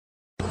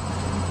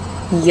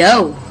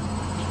Yo.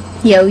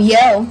 Yo,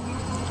 yo.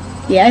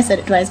 Yeah, I said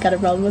it twice. Got a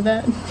problem with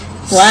that?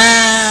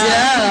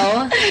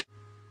 Wow.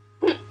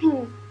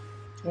 So.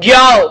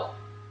 Yo.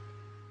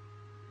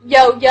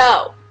 Yo,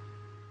 yo.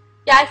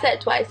 Yeah, I said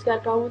it twice. Got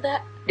a problem with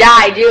that? Yeah,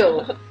 I do.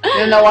 You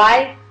don't know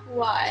why?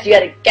 Why? You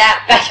got a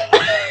gap.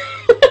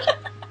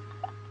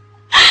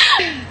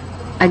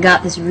 I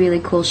got this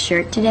really cool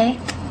shirt today,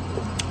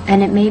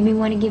 and it made me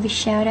want to give a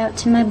shout out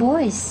to my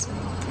boys.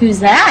 Who's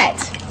that?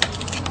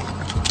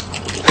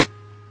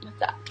 What's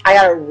that? I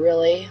got a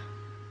really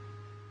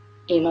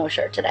emo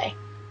shirt today.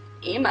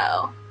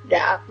 Emo.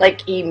 Yeah,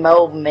 like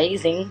emo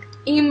amazing.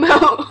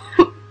 Emo.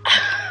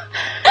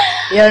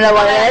 You don't know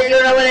what it is? You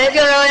don't know what it is?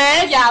 You don't know what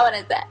it is? Yeah, what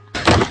is it?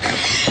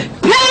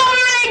 Power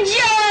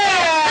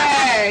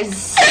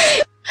Rangers!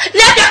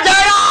 Ninja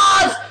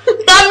Turtles!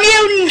 The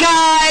mutant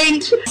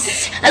kind!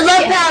 I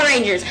love Power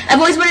Rangers. I've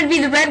always wanted to be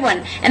the red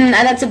one, and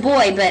that's a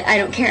boy, but I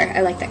don't care.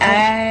 I like that color.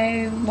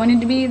 I wanted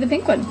to be the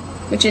pink one,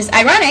 which is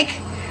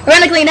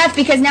ironically enough,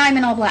 because now I'm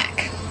in all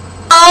black.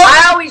 Oh,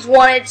 I always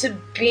wanted to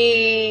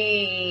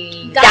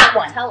be that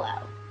one.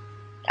 Donatello.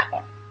 That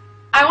one.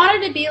 I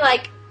wanted to be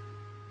like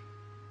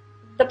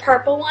the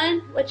purple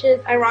one, which is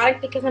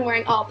ironic because I'm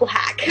wearing all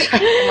black.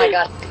 Oh my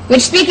god.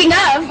 Which, speaking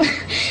of,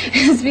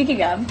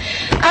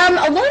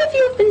 a lot of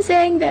you have been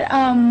saying that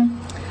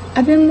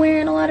I've been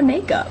wearing a lot of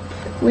makeup,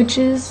 which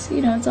is,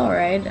 you know, it's all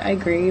right. I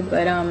agree,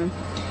 but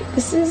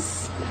this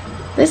is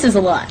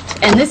a lot,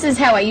 and this is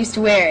how I used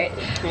to wear it,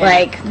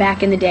 like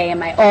back in the day in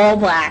my all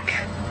black,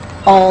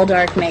 all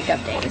dark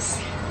makeup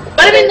days.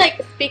 But I mean,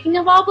 like, speaking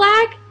of all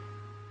black,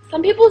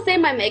 some people say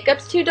my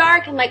makeup's too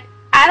dark, and like,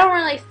 I don't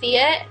really see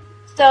it,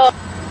 so.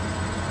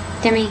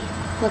 Demi,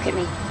 look at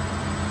me.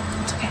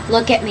 It's okay.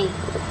 Look at me.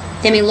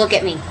 Demi, look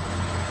at me. Do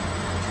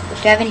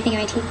I have anything in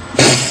my teeth?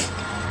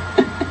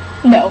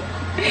 No.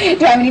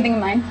 Do I have anything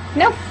in mind?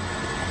 No.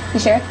 You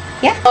sure?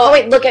 Yeah. Oh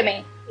wait, look at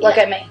me. Look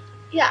at me.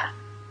 Yeah.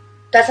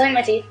 That's not in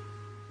my teeth.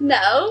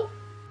 No.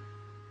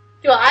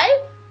 Do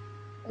I?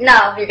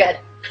 No, you're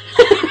good.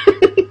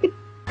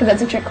 Because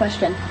that's a trick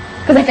question.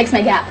 Because I fixed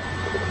my gap.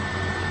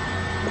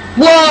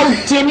 Whoa,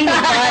 Demi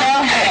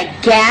Lovato had a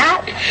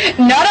gap?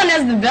 Not on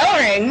as the bell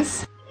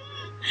rings.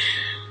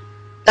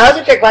 That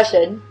was a trick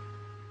question.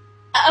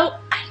 Oh,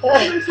 I don't know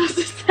what I'm supposed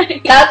to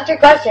say. That was a trick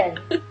question.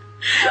 That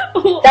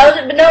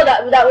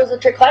was a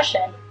trick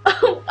question.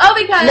 Oh,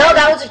 because. No,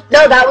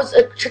 that was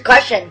a trick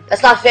question.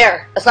 That's not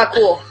fair. That's not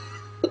cool.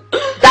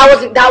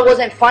 That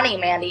wasn't funny,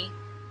 Mandy.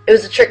 It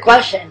was a trick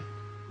question.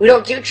 We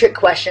don't do trick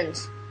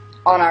questions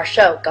on our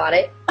show. Got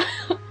it?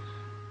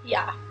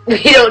 Yeah. We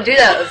don't do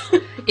those.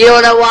 You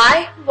don't know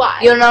why? Why?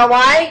 You don't know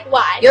why?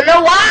 Why? You don't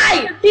know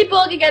why?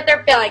 People can get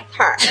their feelings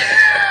hurt.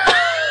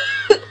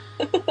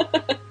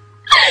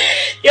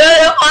 You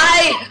don't know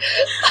why?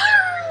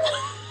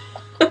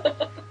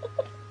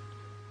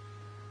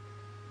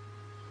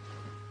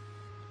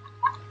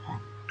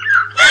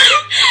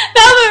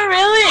 No, but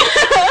really,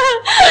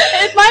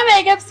 if my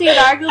makeup's too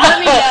dark, let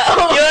me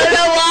know. You don't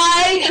know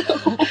why?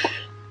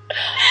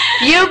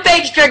 You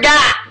fixed your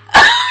gap.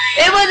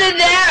 It wasn't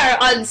there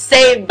on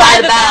Saved by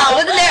the Bell.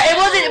 It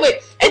wasn't there.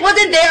 It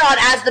wasn't there on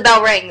As the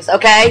Bell Rings.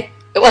 Okay,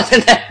 it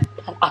wasn't there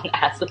on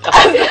As the Bell.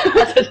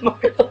 That's what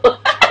Marvel was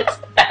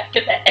back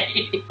in the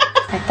 80s.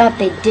 I thought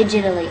they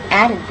digitally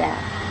added that.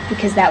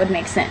 Because that would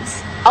make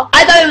sense.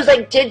 I thought it was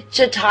like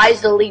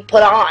digitizedly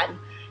put on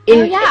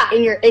in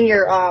your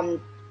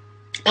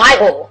pie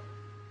hole.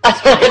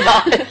 That's what I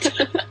thought.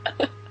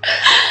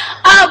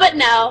 Oh, but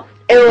no.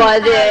 It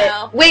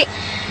wasn't. Wait.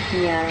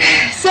 Yeah.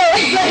 So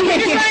we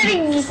just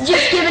wanted to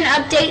just give an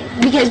update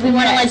because we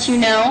want to let you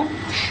know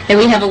that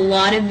we have a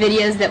lot of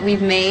videos that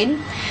we've made,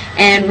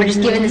 and we're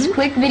just giving this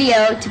quick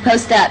video to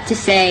post up to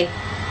say,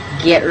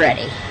 get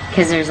ready.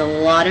 Because there's a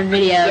lot of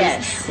videos.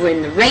 Yes. We're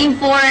in the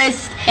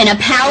rainforest, in a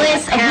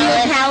palace, a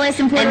real palace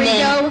in Puerto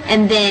Rico.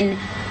 And then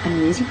a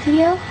music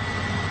video?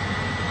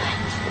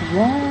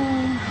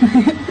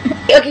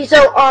 Whoa. Okay,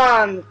 so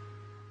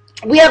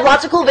we have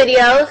lots of cool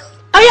videos.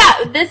 Oh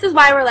yeah, this is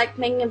why we're like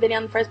making a video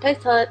in the first place,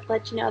 to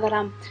let you know that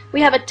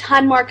we have a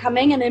ton more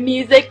coming in a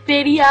music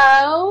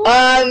video.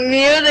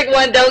 Music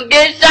one, don't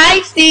get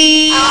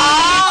shicey.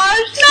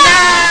 Oh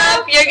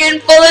snap! You're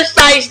getting full of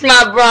shice,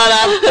 my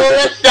brother. Full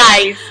of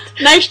shice.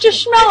 Nice to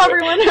smell,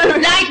 everyone.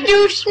 Nice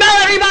to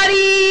smell,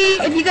 everybody.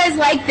 If you guys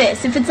like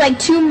this, if it's like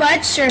too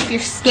much, or if you're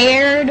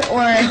scared,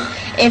 or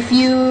if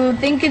you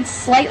think it's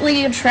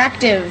slightly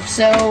attractive,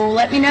 so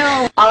let me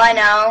know. All I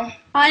know.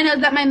 All I know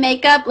is that my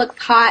makeup looks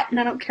hot, and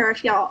I don't care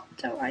if y'all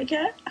don't like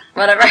it.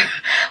 Whatever.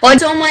 Well,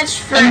 so much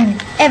for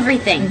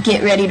everything.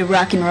 Get ready to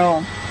rock and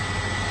roll.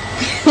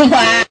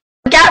 Wow.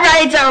 Get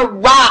ready to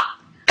rock.